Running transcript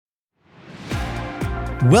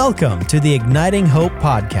Welcome to the Igniting Hope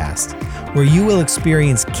podcast, where you will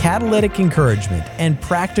experience catalytic encouragement and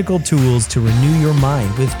practical tools to renew your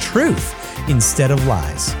mind with truth instead of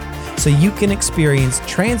lies, so you can experience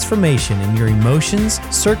transformation in your emotions,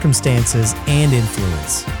 circumstances, and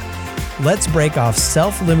influence. Let's break off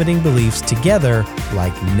self-limiting beliefs together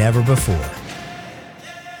like never before.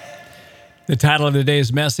 The title of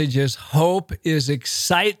today's message is Hope is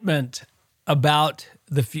Excitement About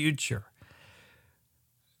the Future.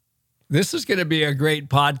 This is going to be a great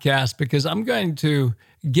podcast because I'm going to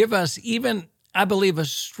give us even, I believe, a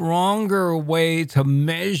stronger way to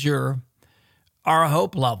measure our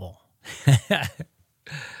hope level.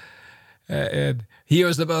 And he who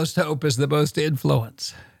has the most hope is the most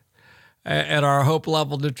influence. And our hope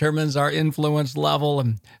level determines our influence level,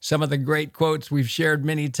 and some of the great quotes we've shared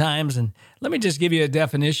many times. And let me just give you a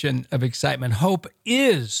definition of excitement. Hope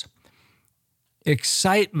is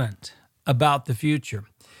excitement about the future.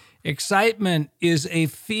 Excitement is a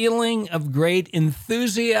feeling of great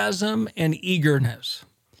enthusiasm and eagerness.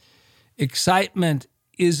 Excitement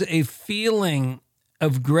is a feeling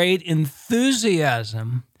of great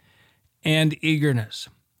enthusiasm and eagerness.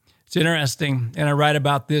 It's interesting, and I write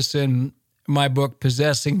about this in my book,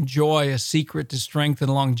 Possessing Joy, A Secret to Strength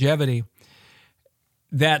and Longevity,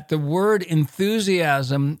 that the word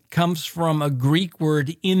enthusiasm comes from a Greek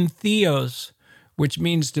word entheos, which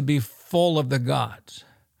means to be full of the gods.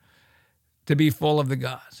 To be full of the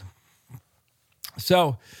gods.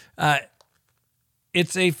 So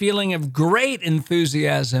it's a feeling of great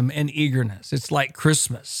enthusiasm and eagerness. It's like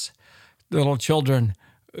Christmas. Little children,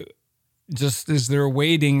 just as they're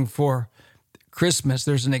waiting for Christmas,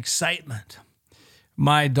 there's an excitement.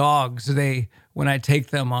 My dogs, when I take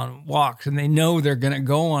them on walks and they know they're going to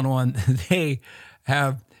go on one, they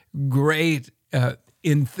have great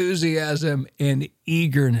enthusiasm and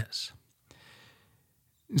eagerness.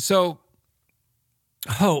 So,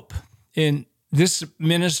 hope. In this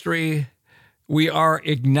ministry, we are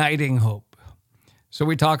igniting hope. So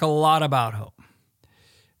we talk a lot about hope.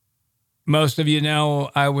 Most of you know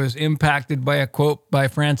I was impacted by a quote by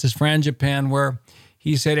Francis Frangipane where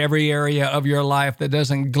he said, every area of your life that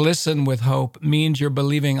doesn't glisten with hope means you're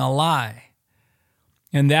believing a lie.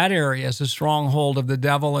 And that area is a stronghold of the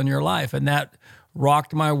devil in your life. And that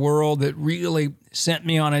rocked my world. It really sent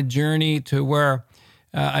me on a journey to where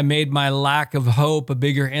I made my lack of hope a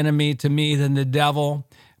bigger enemy to me than the devil.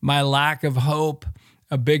 My lack of hope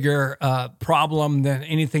a bigger problem than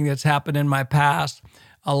anything that's happened in my past.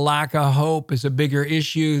 A lack of hope is a bigger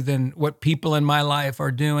issue than what people in my life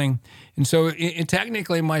are doing. And so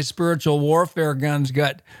technically my spiritual warfare guns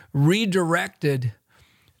got redirected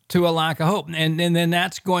to a lack of hope. And then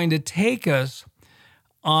that's going to take us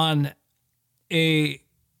on a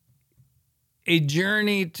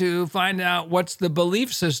journey to find out what's the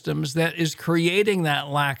belief systems that is creating that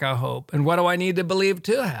lack of hope, and what do I need to believe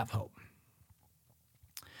to have hope.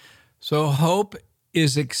 So hope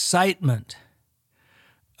is excitement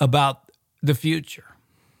about the future.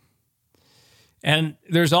 And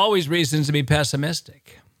there's always reasons to be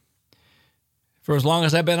pessimistic. For as long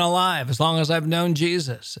as I've been alive, as long as I've known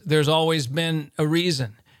Jesus, there's always been a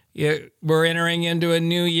reason. We're entering into a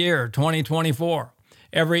new year, 2024.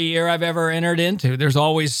 Every year I've ever entered into, there's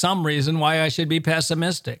always some reason why I should be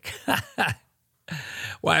pessimistic,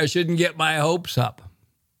 why I shouldn't get my hopes up.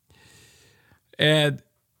 And,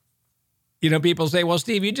 people say, well,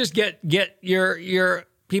 Steve, you just get your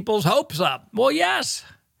people's hopes up. Well, yes,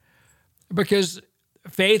 because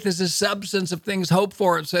faith is a substance of things hoped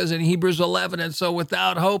for, it says in Hebrews 11. And so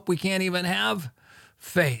without hope, we can't even have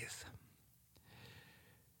faith.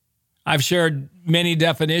 I've shared many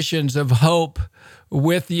definitions of hope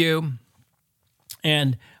with you.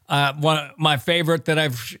 And one of my favorite that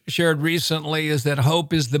I've shared recently is that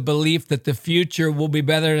hope is the belief that the future will be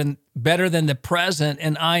better than the present,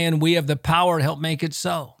 and I and we have the power to help make it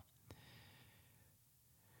so.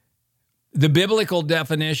 The biblical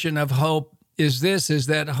definition of hope is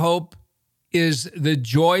that hope is the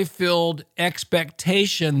joy-filled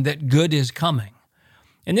expectation that good is coming.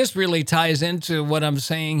 And this really ties into what I'm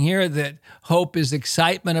saying here, that hope is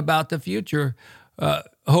excitement about the future.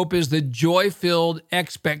 Hope is the joy-filled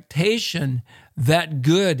expectation that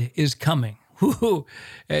good is coming.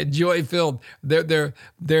 Joy-filled. There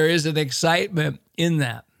is an excitement in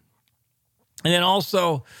that. And then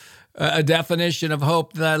also a definition of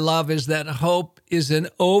hope that I love is that hope is an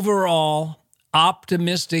overall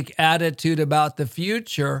optimistic attitude about the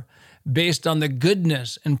future based on the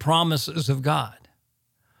goodness and promises of God.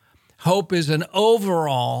 Hope is an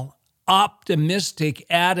overall optimistic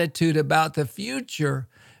attitude about the future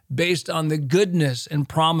based on the goodness and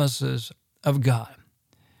promises of God.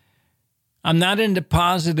 I'm not into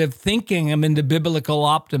positive thinking. I'm into biblical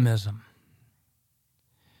optimism.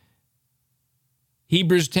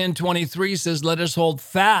 Hebrews 10:23 says, let us hold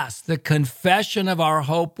fast the confession of our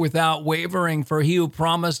hope without wavering, for he who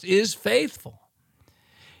promised is faithful.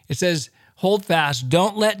 It says, hold fast,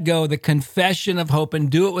 don't let go the confession of hope and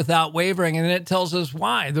do it without wavering. And then it tells us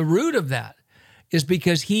why. The root of that is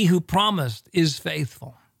because he who promised is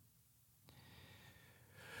faithful.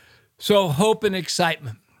 So hope and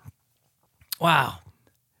excitement. Wow.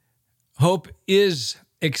 Hope is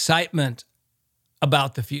excitement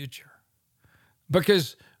about the future.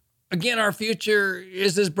 Because, again, our future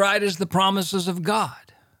is as bright as the promises of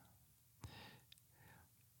God.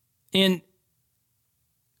 And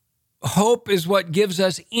hope is what gives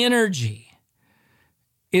us energy.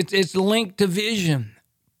 It's linked to vision.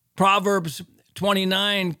 Proverbs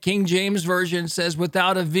 29, King James Version says,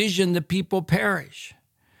 without a vision, the people perish.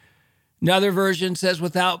 Another version says,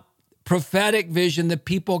 without prophetic vision, the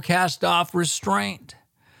people cast off restraint.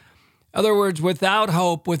 In other words, without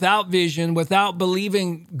hope, without vision, without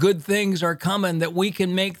believing good things are coming, that we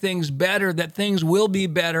can make things better, that things will be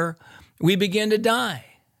better, we begin to die.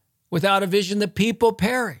 Without a vision, the people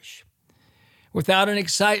perish. Without an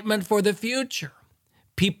excitement for the future,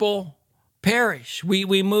 people perish.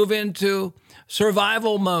 We move into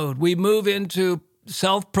survival mode. We move into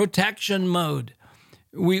self-protection mode.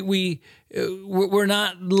 We're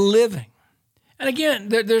not living. And again,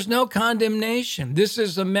 there's no condemnation. This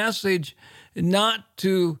is a message not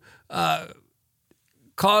to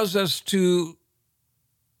cause us to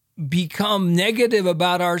become negative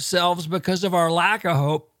about ourselves because of our lack of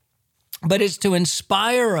hope, but it's to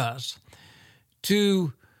inspire us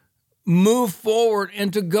to move forward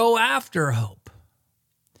and to go after hope.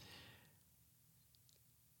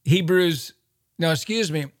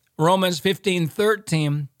 Romans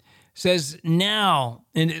 15:13 says now,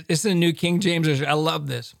 and this is the New King James Version. I love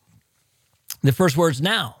this. The first word's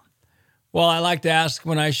now. Well, I like to ask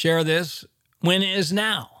when I share this, when is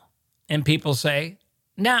now? And people say,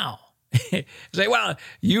 now. Say, well,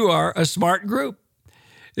 you are a smart group.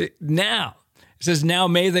 Now. It says, now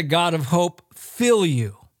may the God of hope fill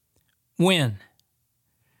you. When?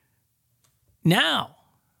 Now.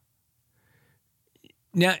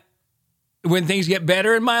 Now, when things get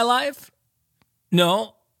better in my life?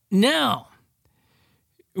 No, now.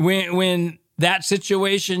 When that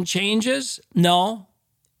situation changes? No,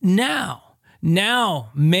 now. Now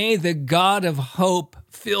may the God of hope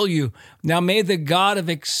fill you. Now may the God of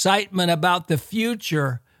excitement about the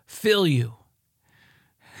future fill you.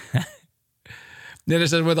 Then it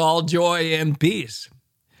says, with all joy and peace.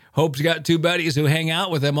 Hope's got two buddies who hang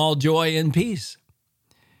out with him, all joy and peace.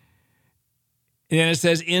 And then it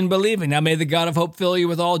says, in believing. Now may the God of hope fill you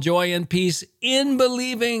with all joy and peace in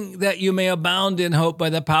believing, that you may abound in hope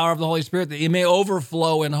by the power of the Holy Spirit, that you may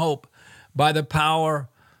overflow in hope by the power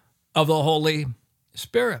of the Holy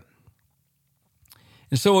Spirit.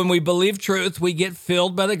 And so when we believe truth, we get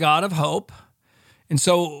filled by the God of hope. And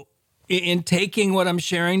so in taking what I'm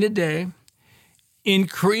sharing today,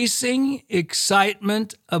 increasing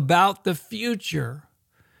excitement about the future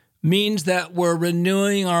means that we're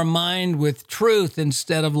renewing our mind with truth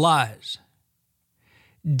instead of lies.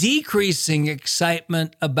 Decreasing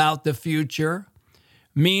excitement about the future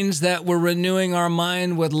means that we're renewing our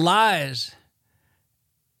mind with lies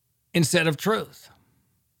instead of truth.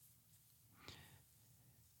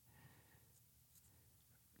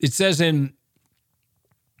 It says in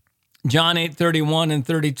John 8:31 and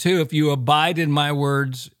 32, if you abide in my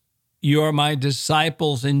words, you are my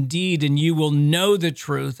disciples indeed, and you will know the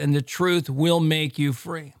truth, and the truth will make you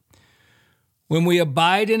free. When we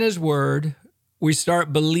abide in his word, we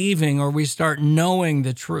start believing, or we start knowing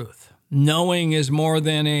the truth. Knowing is more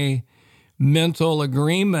than a mental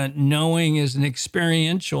agreement. Knowing is an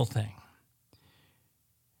experiential thing.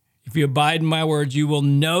 If you abide in my words, you will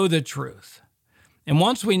know the truth. And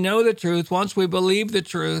once we know the truth, once we believe the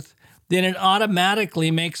truth, then it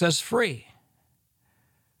automatically makes us free.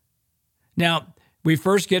 Now, we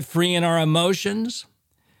first get free in our emotions,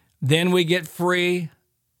 then we get free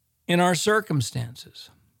in our circumstances.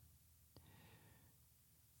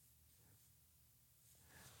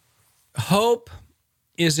 Hope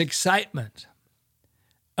is excitement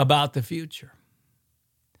about the future.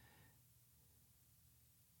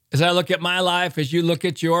 As I look at my life, as you look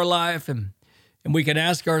at your life, and we can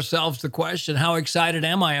ask ourselves the question, how excited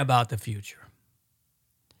am I about the future?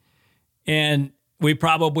 And we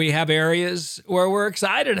probably have areas where we're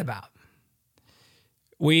excited about.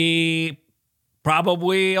 We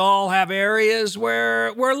probably all have areas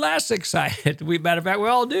where we're less excited. Matter of fact, we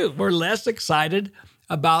all do. We're less excited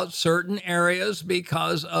about certain areas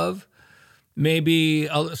because of maybe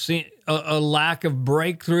a lack of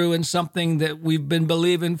breakthrough in something that we've been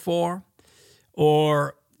believing for,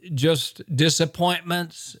 or just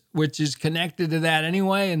disappointments, which is connected to that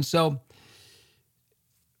anyway. And so,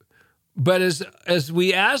 but as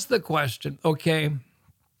we ask the question, okay,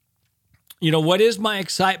 what is my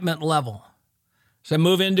excitement level? So I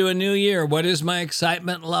move into a new year. What is my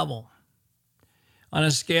excitement level? On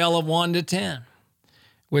a scale of 1 to 10,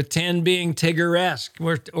 with 10 being Tigger-esque,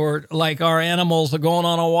 or like our animals are going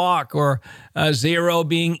on a walk, or 0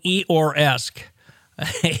 being Eeyore-esque.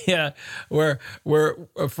 Yeah, we're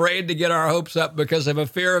afraid to get our hopes up because of a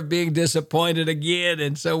fear of being disappointed again,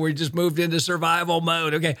 and so we just moved into survival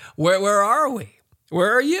mode. Okay, where are we?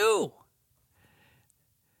 Where are you?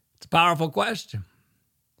 It's a powerful question.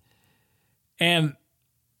 And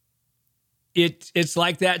it's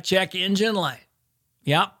like that check engine light.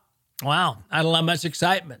 Yep. Wow. I don't have much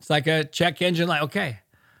excitement. It's like a check engine light. Okay.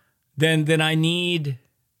 Then I need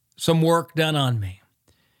some work done on me.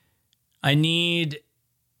 And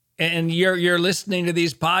you're listening to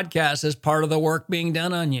these podcasts as part of the work being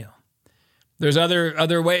done on you. There's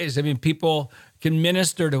other ways. I mean, people can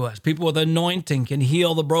minister to us. People with anointing can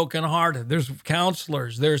heal the brokenhearted. There's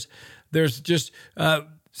counselors. There's just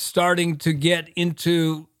starting to get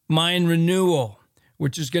into mind renewal,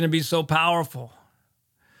 which is going to be so powerful.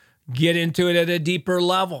 Get into it at a deeper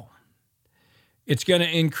level. It's going to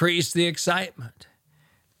increase the excitement.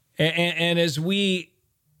 And as we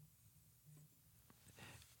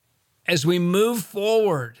move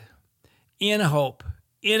forward in hope,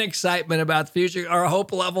 in excitement about the future, our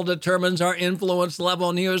hope level determines our influence level,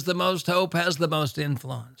 and he who has the most hope has the most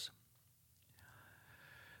influence.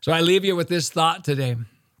 So I leave you with this thought today.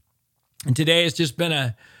 And today has just been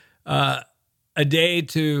a day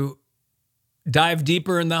to dive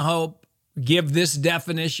deeper in the hope, give this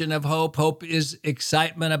definition of hope. Hope is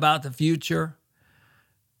excitement about the future,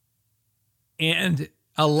 and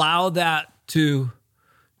allow that to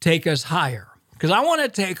take us higher. Because I want to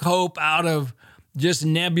take hope out of just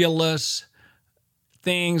nebulous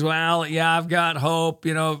things. Well, yeah, I've got hope.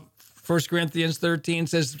 1 Corinthians 13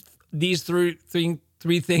 says these three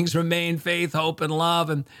things remain: faith, hope, and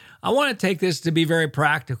love. And I want to take this to be very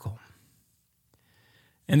practical.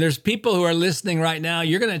 And there's people who are listening right now.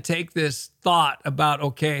 You're going to take this thought about,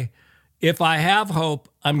 okay, if I have hope,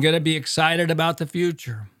 I'm going to be excited about the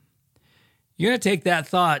future. You're going to take that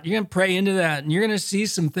thought. You're going to pray into that. And you're going to see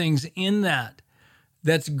some things in that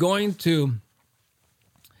that's going to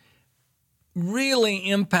really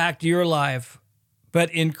impact your life.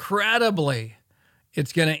 But incredibly,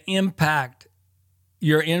 it's going to impact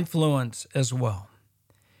your influence as well.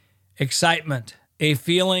 Excitement. A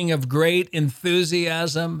feeling of great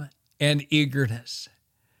enthusiasm and eagerness.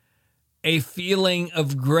 A feeling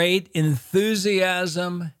of great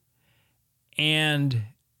enthusiasm and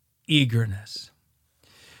eagerness.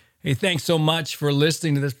 Hey, thanks so much for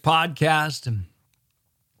listening to this podcast. And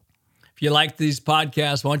if you like these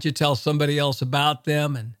podcasts, why don't you tell somebody else about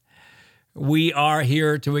them? And we are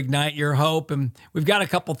here to ignite your hope. And we've got a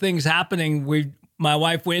couple things happening. My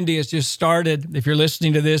wife, Wendy, has just started, if you're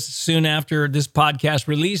listening to this soon after this podcast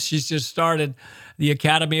release, she's just started the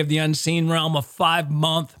Academy of the Unseen Realm, a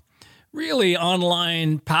 5-month, really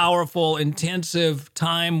online, powerful, intensive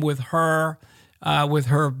time with her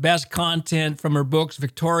best content from her books,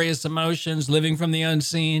 Victorious Emotions, Living from the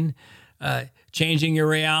Unseen, Changing Your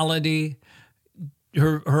Reality,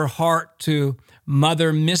 her heart to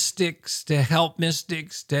mother mystics, to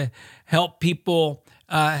help people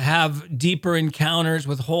have deeper encounters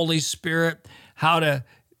with Holy Spirit, how to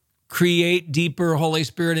create deeper Holy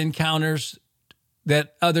Spirit encounters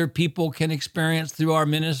that other people can experience through our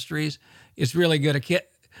ministries. It's really good.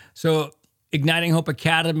 So Igniting Hope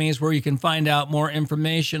Academy is where you can find out more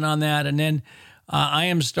information on that. And then I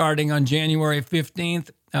am starting on January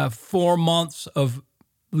 15th, 4 months of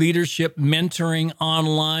leadership mentoring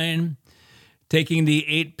online, taking the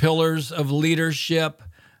 8 pillars of leadership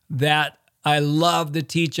that I love to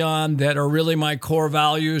teach on, that are really my core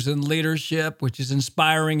values in leadership, which is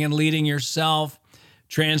inspiring and leading yourself,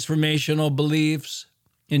 transformational beliefs,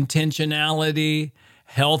 intentionality,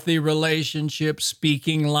 healthy relationships,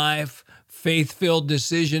 speaking life, faith-filled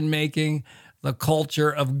decision-making, the culture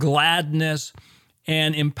of gladness,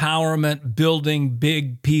 and empowerment, building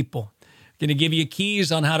big people. I'm going to give you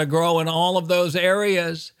keys on how to grow in all of those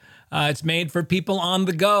areas. It's made for people on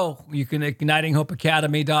the go. You can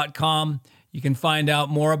ignitinghopeacademy.com. You can find out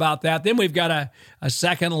more about that. Then we've got a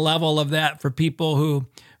second level of that for people who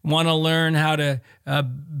want to learn how to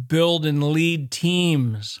build and lead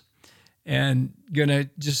teams, and going to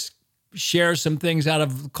just share some things out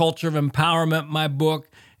of Culture of Empowerment, my book,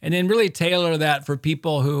 and then really tailor that for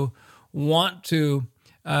people who want to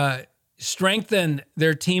strengthen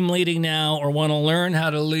their team leading now or want to learn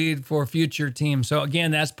how to lead for future teams. So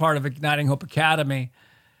again, that's part of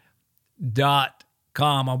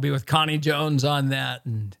ignitinghopeacademy.com. I'll be with Connie Jones on that,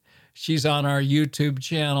 and she's on our YouTube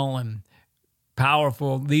channel, and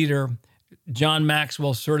powerful leader, John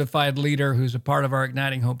Maxwell, certified leader, who's a part of our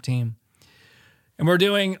Igniting Hope team. And we're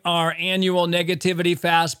doing our annual Negativity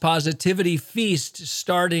Fast Positivity Feast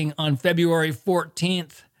starting on February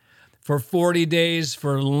 14th for 40 days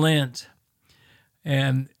for Lent.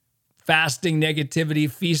 And fasting negativity,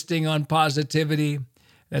 feasting on positivity.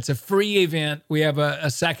 That's a free event. We have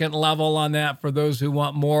a second level on that for those who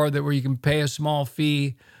want more, that where you can pay a small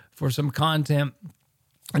fee for some content.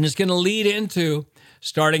 And it's going to lead into,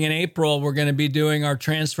 starting in April, we're going to be doing our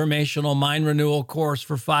transformational mind renewal course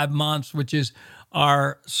for 5 months, which is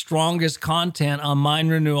our strongest content on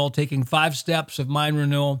mind renewal, taking 5 steps of mind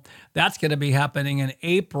renewal. That's going to be happening in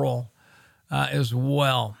April as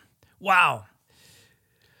well. Wow.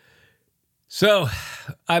 So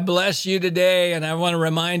I bless you today, and I want to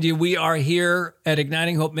remind you, we are here at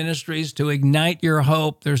Igniting Hope Ministries to ignite your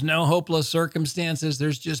hope. There's no hopeless circumstances.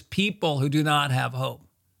 There's just people who do not have hope.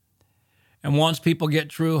 And once people get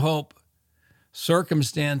true hope,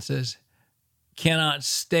 circumstances cannot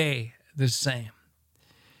stay the same.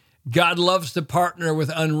 God loves to partner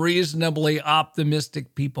with unreasonably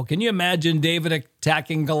optimistic people. Can you imagine David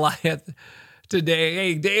attacking Goliath today?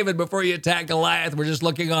 Hey, David, before you attack Goliath, we're just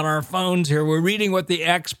looking on our phones here. We're reading what the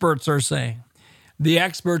experts are saying. The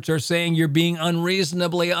experts are saying you're being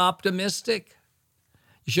unreasonably optimistic.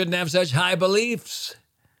 You shouldn't have such high beliefs.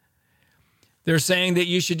 They're saying that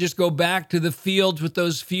you should just go back to the fields with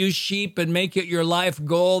those few sheep and make it your life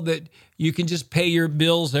goal that you can just pay your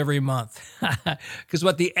bills every month. Because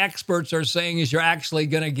what the experts are saying is you're actually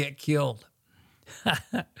going to get killed.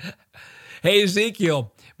 Hey,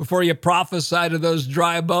 Ezekiel, before you prophesy to those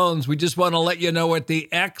dry bones, we just want to let you know what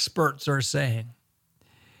the experts are saying.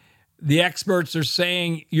 The experts are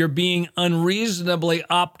saying you're being unreasonably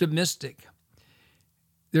optimistic.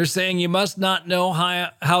 They're saying you must not know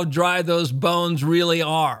how dry those bones really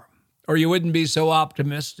are, or you wouldn't be so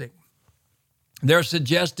optimistic. They're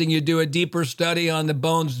suggesting you do a deeper study on the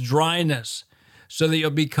bones' dryness so that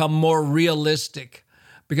you'll become more realistic.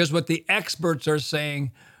 Because what the experts are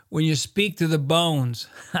saying, when you speak to the bones,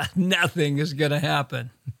 nothing is going to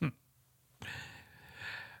happen.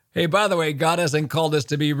 Hey, by the way, God hasn't called us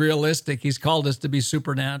to be realistic. He's called us to be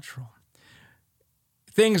supernatural.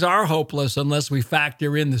 Things are hopeless unless we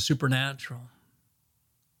factor in the supernatural.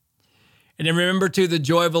 And then remember, too, the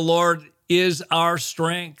joy of the Lord is our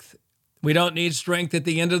strength. We don't need strength at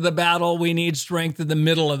the end of the battle. We need strength in the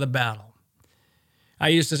middle of the battle. I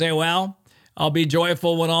used to say, well, I'll be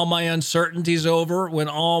joyful when all my uncertainty's over, when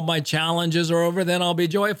all my challenges are over, then I'll be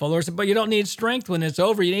joyful. Lord said, but you don't need strength when it's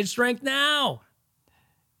over. You need strength now.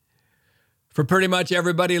 For pretty much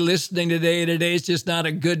everybody listening today, today's just not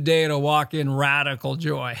a good day to walk in radical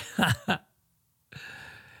joy.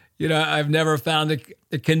 You know, I've never found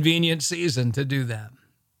a convenient season to do that.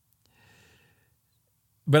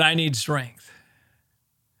 But I need strength.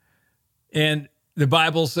 And the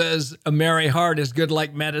Bible says a merry heart is good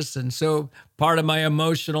like medicine. So part of my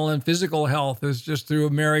emotional and physical health is just through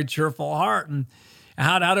a merry, cheerful heart. And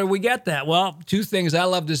how do we get that? Well, 2 things I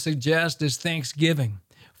love to suggest is thanksgiving.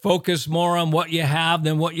 Focus more on what you have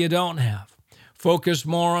than what you don't have. Focus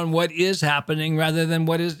more on what is happening rather than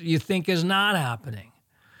what you think is not happening.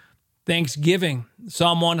 Thanksgiving.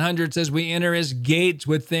 Psalm 100 says we enter his gates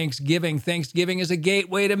with thanksgiving. Thanksgiving is a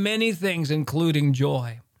gateway to many things, including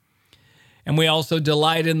joy. And we also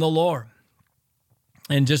delight in the Lord.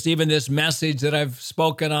 And just even this message that I've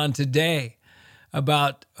spoken on today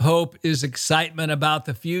about hope is excitement about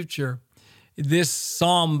the future. This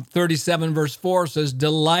Psalm 37 verse 4 says,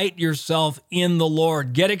 delight yourself in the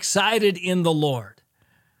Lord. Get excited in the Lord.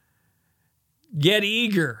 Get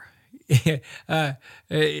eager. Be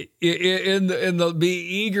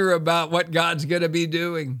eager about what God's going to be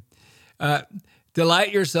doing.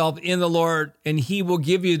 Delight yourself in the Lord, and he will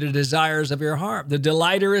give you the desires of your heart. The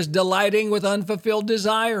delighter is delighting with unfulfilled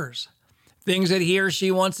desires, things that he or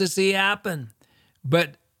she wants to see happen.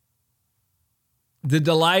 But the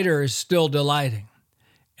delighter is still delighting.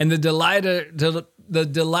 And the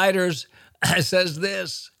delighters says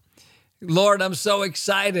this, Lord, I'm so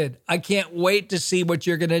excited. I can't wait to see what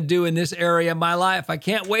you're going to do in this area of my life. I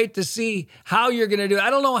can't wait to see how you're going to do it.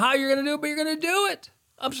 I don't know how you're going to do it, but you're going to do it.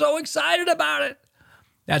 I'm so excited about it.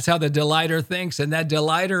 That's how the delighter thinks. And that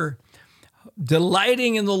delighting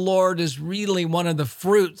in the Lord is really one of the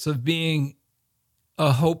fruits of being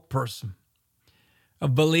a hope person.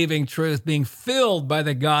 of believing truth, being filled by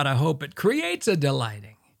the God of hope. It creates a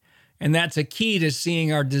delighting. And that's a key to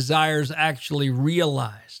seeing our desires actually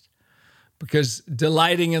realized. Because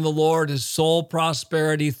delighting in the Lord is soul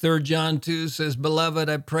prosperity. 3 John 2 says, "Beloved,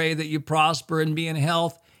 I pray that you prosper and be in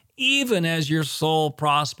health, even as your soul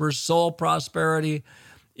prospers." Soul prosperity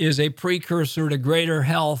is a precursor to greater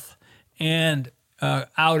health and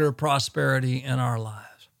outer prosperity in our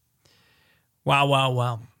lives. Wow, wow,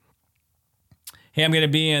 wow. Hey, I'm going to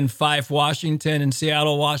be in Fife, Washington, and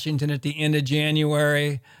Seattle, Washington at the end of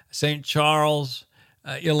January, St. Charles,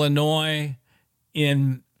 Illinois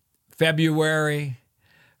in February,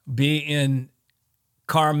 be in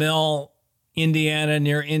Carmel, Indiana,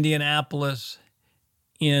 near Indianapolis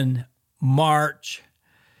in March,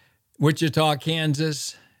 Wichita,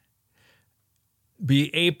 Kansas,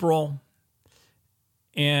 be April,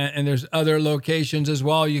 and there's other locations as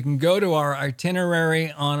well. You can go to our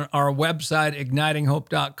itinerary on our website,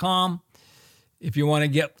 ignitinghope.com. If you want to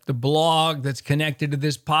get the blog that's connected to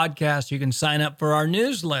this podcast, you can sign up for our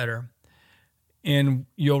newsletter, and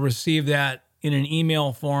you'll receive that in an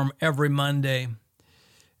email form every Monday.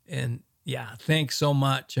 And yeah, thanks so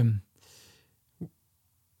much. And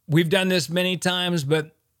we've done this many times,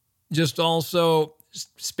 but just also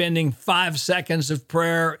spending 5 seconds of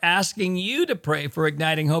prayer, asking you to pray for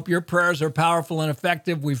Igniting Hope. Your prayers are powerful and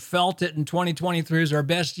effective. We've felt it, in 2023 is our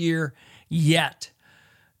best year yet.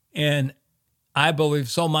 And I believe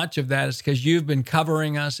so much of that is because you've been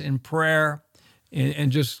covering us in prayer and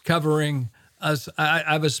just covering us. I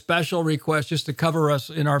have a special request just to cover us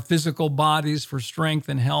in our physical bodies for strength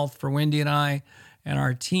and health for Wendy and I and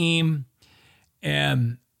our team.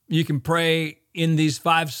 And you can pray in these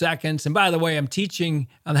 5 seconds. And by the way, I'm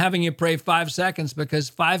having you pray 5 seconds because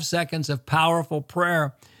 5 seconds of powerful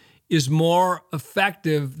prayer is more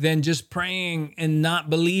effective than just praying and not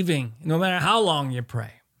believing, no matter how long you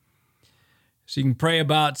pray. So you can pray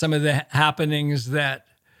about some of the happenings that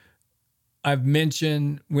I've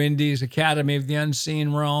mentioned, Wendy's Academy of the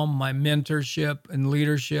Unseen Realm, my mentorship and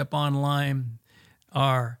leadership online,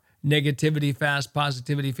 our negativity fast,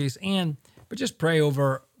 positivity feast, but just pray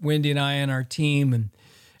over Wendy and I and our team, and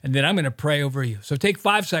then I'm going to pray over you. So take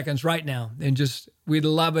 5 seconds right now, and we'd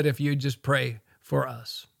love it if you just pray for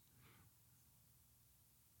us.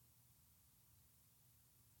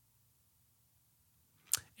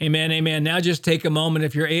 Amen, amen. Now just take a moment,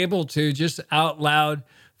 if you're able to, just out loud,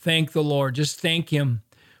 thank the Lord. Just thank Him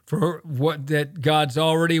for that God's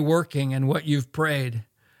already working and what you've prayed.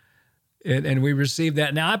 And we receive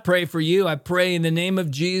that. Now I pray for you. I pray in the name of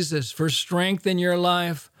Jesus for strength in your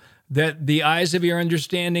life, that the eyes of your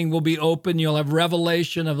understanding will be open. You'll have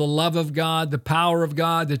revelation of the love of God, the power of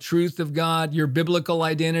God, the truth of God, your biblical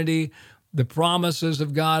identity, the promises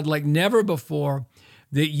of God like never before,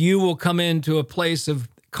 that you will come into a place of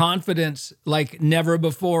confidence like never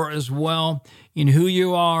before as well in who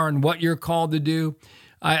you are and what you're called to do.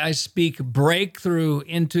 I speak breakthrough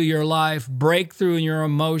into your life, breakthrough in your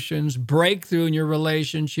emotions, breakthrough in your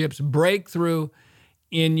relationships, breakthrough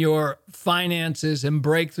in your finances, and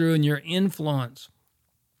breakthrough in your influence.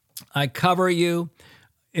 I cover you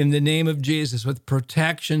in the name of Jesus with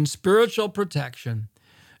protection, spiritual protection.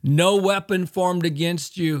 No weapon formed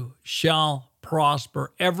against you shall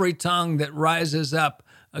prosper. Every tongue that rises up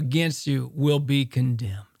against you will be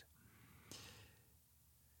condemned.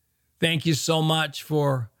 Thank you so much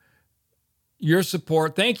for your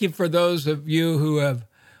support. Thank you for those of you who have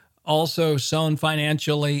also sown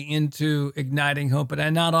financially into Igniting Hope. But I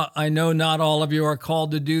know not all of you are called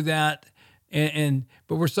to do that.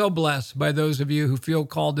 But we're so blessed by those of you who feel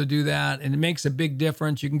called to do that. And it makes a big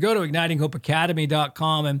difference. You can go to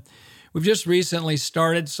ignitinghopeacademy.com. And we've just recently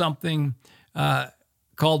started something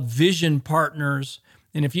called Vision Partners.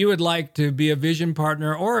 And if you would like to be a vision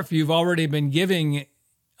partner, or if you've already been giving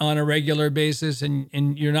on a regular basis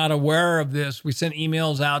and you're not aware of this, we send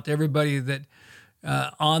emails out to everybody that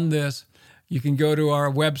on this. You can go to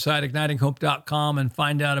our website, ignitinghope.com, and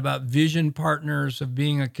find out about vision partners, of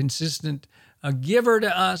being a consistent giver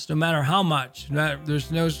to us, no matter how much.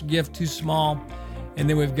 There's no gift too small. And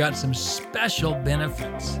then we've got some special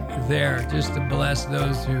benefits there just to bless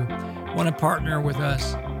those who want to partner with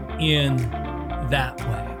us in that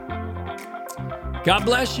way. God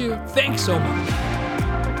bless you. Thanks so much.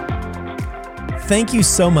 Thank you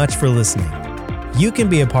so much for listening. You can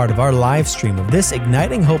be a part of our live stream of this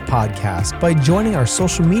Igniting Hope podcast by joining our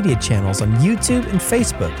social media channels on YouTube and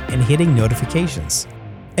Facebook and hitting notifications.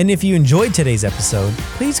 And if you enjoyed today's episode,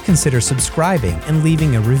 please consider subscribing and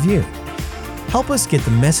leaving a review. Help us get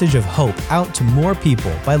the message of hope out to more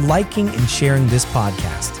people by liking and sharing this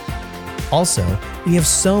podcast. Also, we have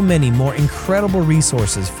so many more incredible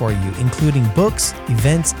resources for you, including books,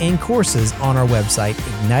 events, and courses on our website,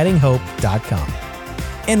 ignitinghope.com.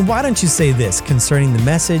 And why don't you say this concerning the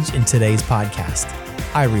message in today's podcast?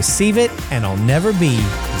 I receive it, and I'll never be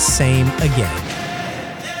the same again.